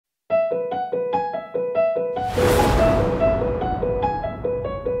This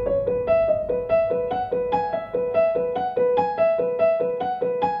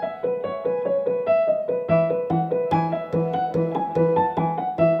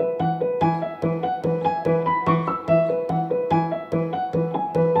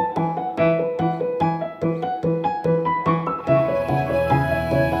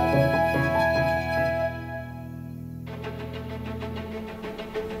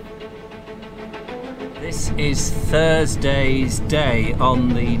is Thursday's day on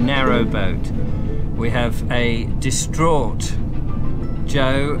the Narrowboat. We have a distraught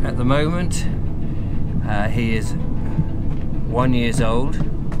Joe at the moment. He is 1 year old,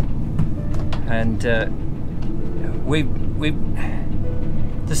 and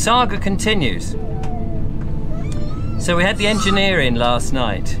the saga continues. So we had the engineer in last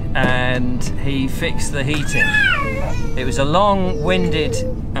night, and he fixed the heating. It was a long-winded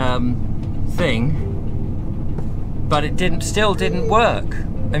thing, but it still didn't work.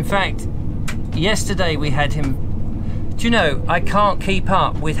 In fact, yesterday we had him, do you know, I can't keep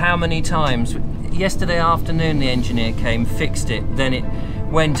up with how many times. Yesterday afternoon the engineer came, fixed it, then it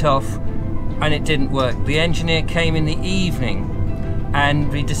went off and it didn't work. The engineer came in the evening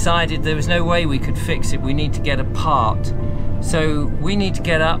and we decided there was no way we could fix it. We need to get a part. So we need to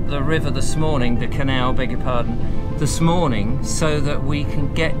get up the river this morning, the canal, beg your pardon, this morning, so that we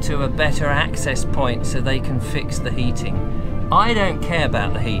can get to a better access point so they can fix the heating. I don't care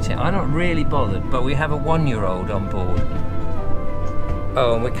about the heating, I'm not really bothered, but we have a 1 year old on board.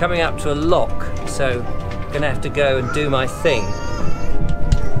 Oh, and we're coming up to a lock, so I'm gonna have to go and do my thing.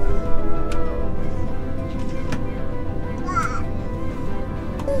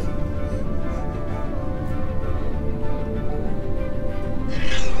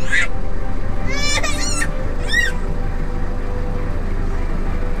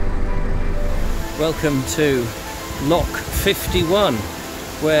 Welcome to Lock 51,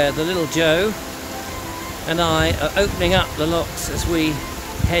 where the little Joe and I are opening up the locks as we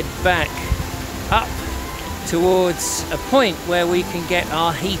head back up towards a point where we can get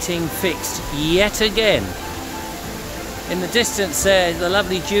our heating fixed yet again. In the distance there, the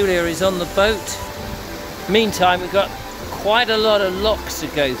lovely Julia is on the boat. Meantime, we've got quite a lot of locks to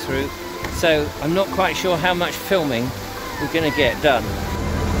go through, so I'm not quite sure how much filming we're going to get done.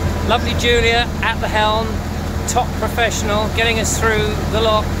 Lovely Julia at the helm, top professional, getting us through the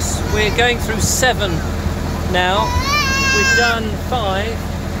locks. We're going through 7 now. We've done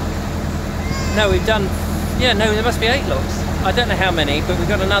 5. No, we've done, yeah, no, there must be 8 locks. I don't know how many, but we've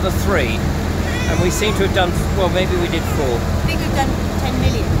got another 3. And we seem to have done, well, maybe we did 4. I think we've done 10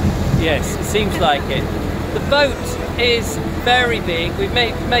 million. Yes, it seems like it. The boat is very big. We've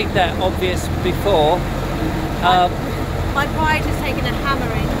made that obvious before. My pride has taken a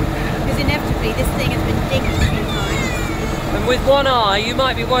hammering, because inevitably this thing has been dinged a few times. And with one eye, you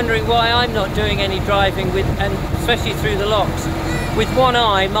might be wondering why I'm not doing any driving with, and especially through the locks. With one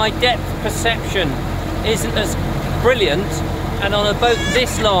eye, my depth perception isn't as brilliant, and on a boat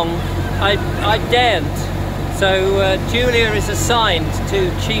this long, I daren't. So Julia is assigned to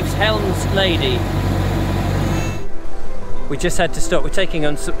Chief's helms lady. We just had to stop. We're taking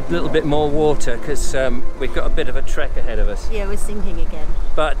on a little bit more water because we've got a bit of a trek ahead of us. Yeah, we're sinking again.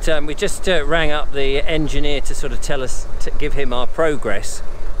 But we just rang up the engineer to sort of tell us, to give him our progress.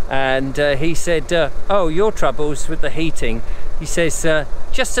 And he said, oh, your troubles with the heating. He says,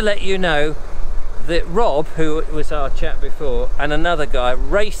 just to let you know that Rob, who was our chap before, and another guy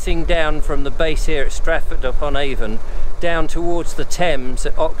racing down from the base here at Stratford-upon-Avon down towards the Thames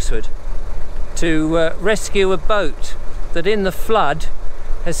at Oxford to rescue a boat that in the flood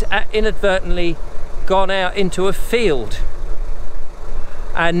has inadvertently gone out into a field,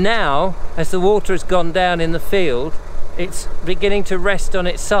 and now as the water has gone down in the field, it's beginning to rest on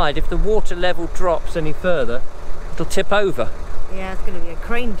its side. If the water level drops any further, it'll tip over. Yeah, it's going to be a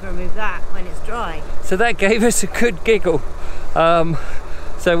crane to remove that when it's dry. So that gave us a good giggle.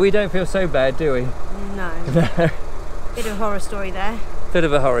 So we don't feel so bad, do we? No. Bit of a horror story there. Bit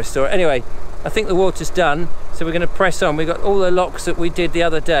of a horror story. Anyway, I think the water's done, so we're going to press on. We've got all the locks that we did the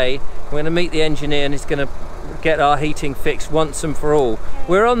other day. We're going to meet the engineer and he's going to get our heating fixed once and for all.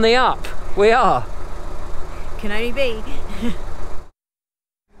 We're on the up. We are. Can only be.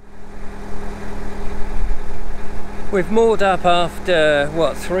 We've moored up after,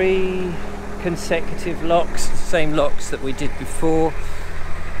 what, 3 consecutive locks, the same locks that we did before.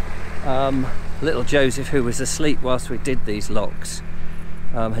 Little Joseph, who was asleep whilst we did these locks,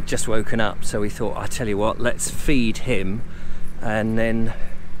 had just woken up, so we thought, I tell you what, let's feed him and then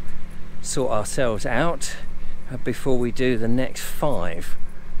sort ourselves out before we do the next 5.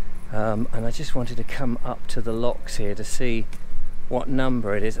 and I just wanted to come up to the locks here to see what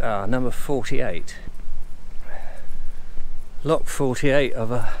number it is. Number 48. Lock 48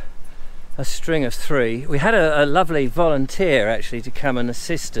 of a string of 3. We had a lovely volunteer actually to come and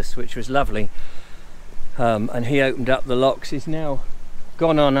assist us, which was lovely, and he opened up the locks. He's now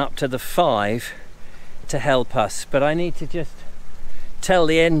gone on up to the 5 to help us, but I need to just tell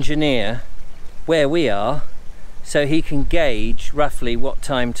the engineer where we are so he can gauge roughly what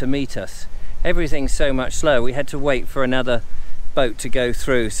time to meet us. Everything's so much slower. We had to wait for another boat to go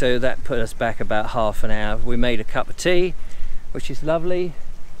through, so that put us back about half an hour. We made a cup of tea, which is lovely.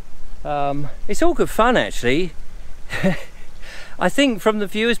 It's all good fun actually. I think from the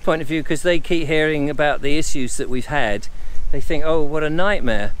viewer's point of view, because they keep hearing about the issues that we've had, they think, oh, what a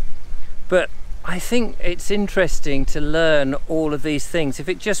nightmare. But I think it's interesting to learn all of these things. If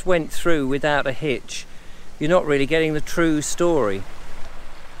it just went through without a hitch, you're not really getting the true story.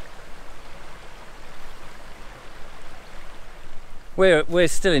 We're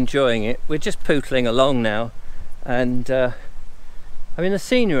still enjoying it. We're just pootling along now, and I mean, the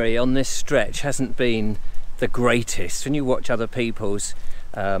scenery on this stretch hasn't been the greatest. When you watch other people's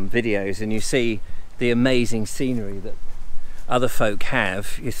videos and you see the amazing scenery that other folk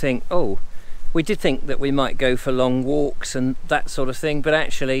have, you think, oh, we did think that we might go for long walks and that sort of thing, but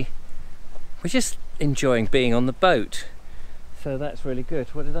actually we're just enjoying being on the boat. So that's really good.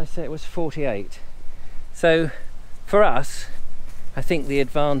 What did I say? It was 48. So for us, I think the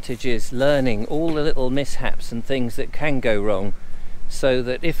advantage is learning all the little mishaps and things that can go wrong, so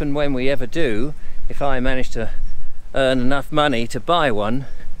that if and when we ever do, if I manage to earn enough money to buy one,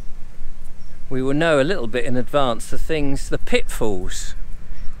 we will know a little bit in advance the things, the pitfalls.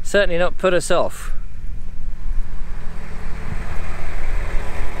 Certainly not put us off.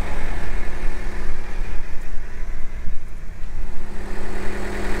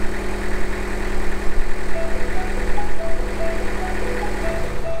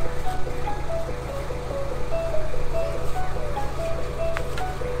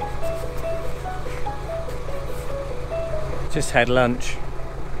 Just had lunch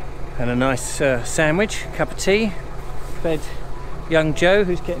and a nice sandwich, cup of tea, fed young Joe,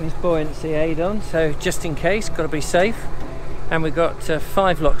 who's getting his buoyancy aid on, so just in case, got to be safe. And we've got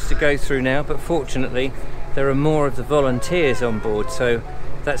 5 locks to go through now, but fortunately there are more of the volunteers on board, so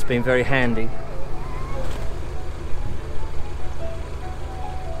that's been very handy.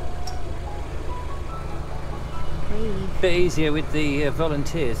 A bit easier with the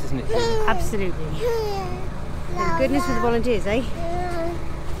volunteers, isn't it? Absolutely. Thank goodness for the volunteers, eh?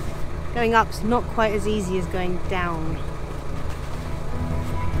 Going up's not quite as easy as going down.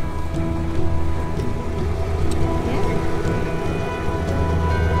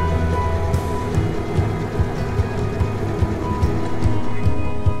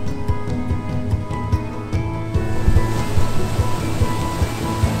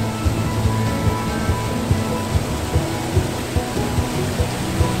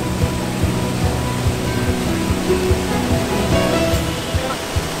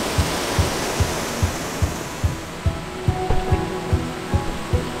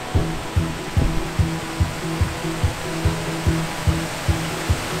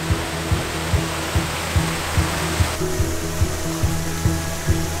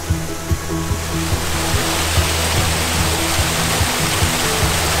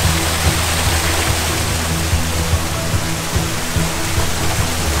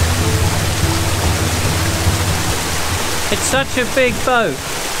 It's such a big boat.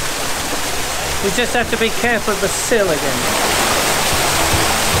 We just have to be careful of the sill again.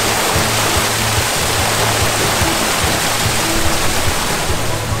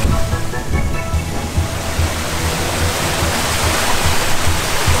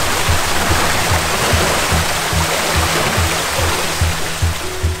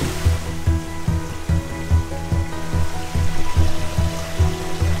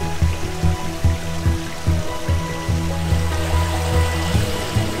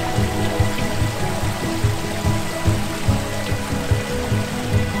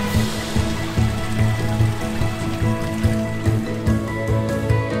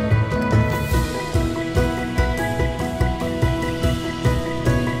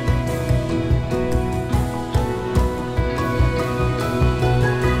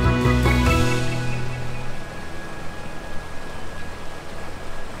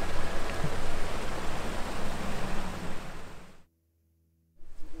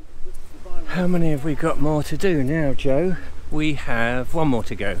 How many have we got more to do now, Joe? We have 1 more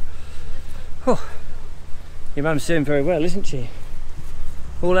to go. Oh, your mum's doing very well, isn't she?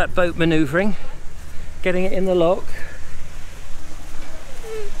 All that boat manoeuvring, getting it in the lock.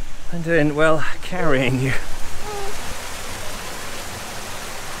 I'm doing well carrying you.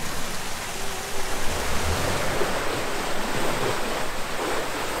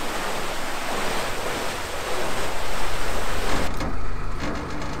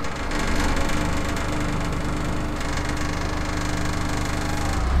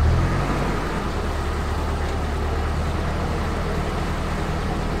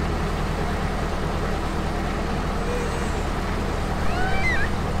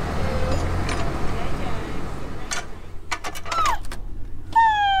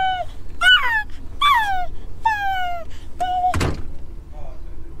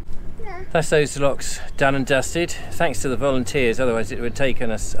 That's those locks done and dusted, thanks to the volunteers, otherwise it would have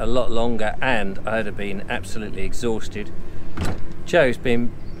taken us a lot longer and I'd have been absolutely exhausted. Joe's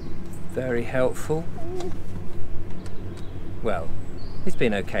been very helpful. Well, it's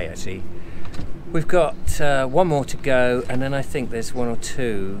been okay actually. We've got one more to go, and then I think there's one or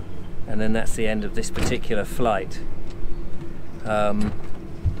two, and then that's the end of this particular flight. And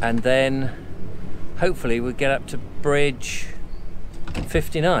then hopefully we'll get up to bridge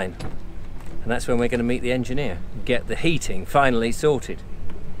 59. And that's when we're going to meet the engineer and get the heating finally sorted.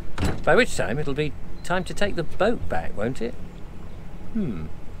 By which time it'll be time to take the boat back, won't it?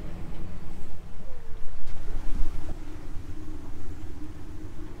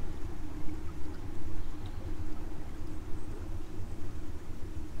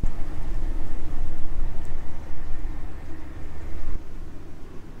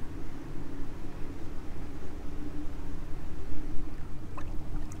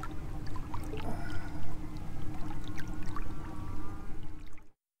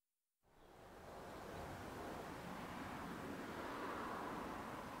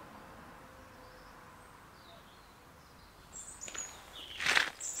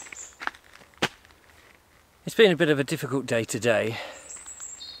 It's been a bit of a difficult day today,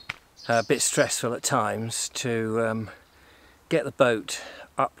 a bit stressful at times to get the boat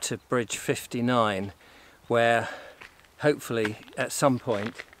up to bridge 59, where hopefully at some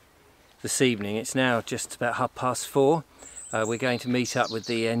point this evening, it's now just about 4:30, we're going to meet up with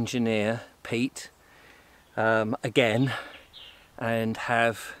the engineer, Pete, again, and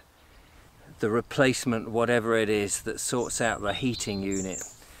have the replacement, whatever it is, that sorts out the heating unit.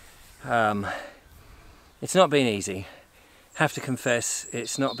 It's not been easy. Have to confess,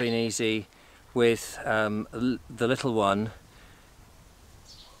 it's not been easy with the little one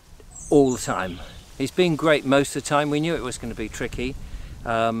all the time. He's been great most of the time. We knew it was going to be tricky.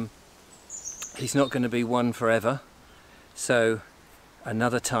 He's not going to be one forever. So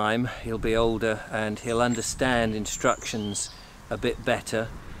another time he'll be older and he'll understand instructions a bit better.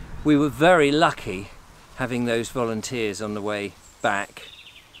 We were very lucky having those volunteers on the way back.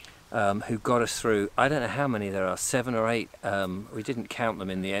 Who got us through, I don't know how many there are, 7 or 8, we didn't count them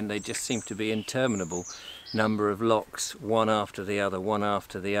in the end, they just seemed to be interminable number of locks, one after the other, one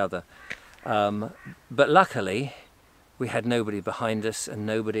after the other. But luckily we had nobody behind us and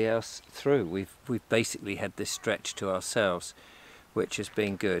nobody else through. We've basically had this stretch to ourselves, which has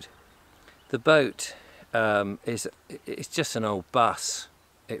been good. The boat it's just an old bus,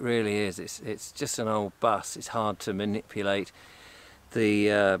 it really is, it's just an old bus, it's hard to manipulate.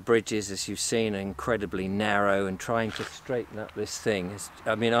 The bridges, as you've seen, are incredibly narrow, and trying to straighten up this thing is,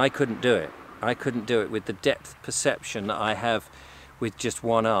 I mean, I couldn't do it. I couldn't do it with the depth perception that I have with just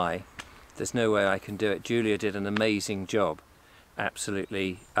one eye. There's no way I can do it. Julia did an amazing job.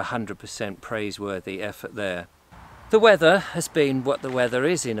 Absolutely 100% praiseworthy effort there. The weather has been what the weather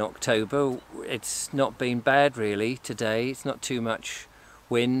is in October. It's not been bad really today. It's not too much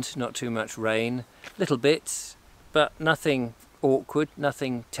wind, not too much rain. Little bits, but nothing awkward,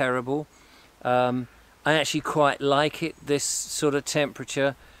 nothing terrible. I actually quite like it, this sort of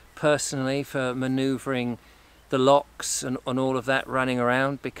temperature, personally, for manoeuvring the locks and all of that running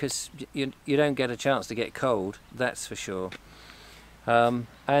around, because you don't get a chance to get cold, that's for sure.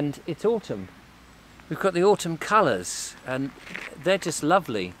 And it's autumn. We've got the autumn colours and they're just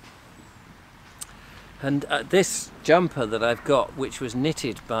lovely. And this jumper that I've got, which was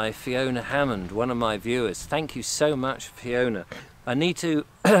knitted by Fiona Hammond, one of my viewers, thank you so much, Fiona. I need to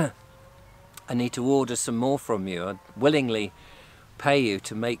order some more from you. I'd willingly pay you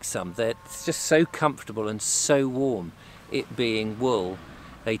to make some. It's just so comfortable and so warm, it being wool,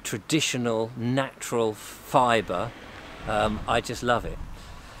 a traditional natural fibre. I just love it.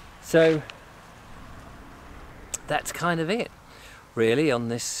 So that's kind of it, really, on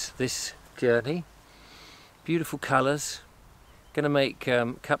this journey. Beautiful colours. Gonna make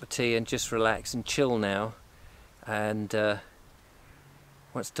a cup of tea and just relax and chill now. And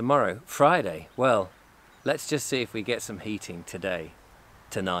what's tomorrow? Friday. Well, let's just see if we get some heating today.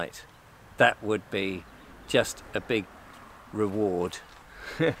 tonight. That would be just a big reward.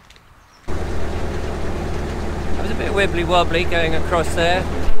 I was a bit wibbly wobbly going across there.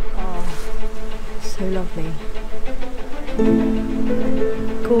 Oh, so lovely.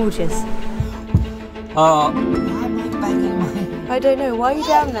 Gorgeous. Oh, why am I banging my... I don't know, why are you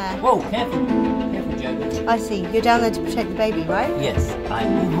down there? Whoa, careful. Careful, Joe. I see, you're down there to protect the baby, right? Yes, I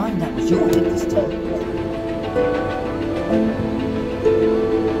mind that was your head this time.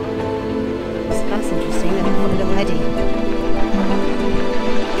 That's interesting, they've got a little heady.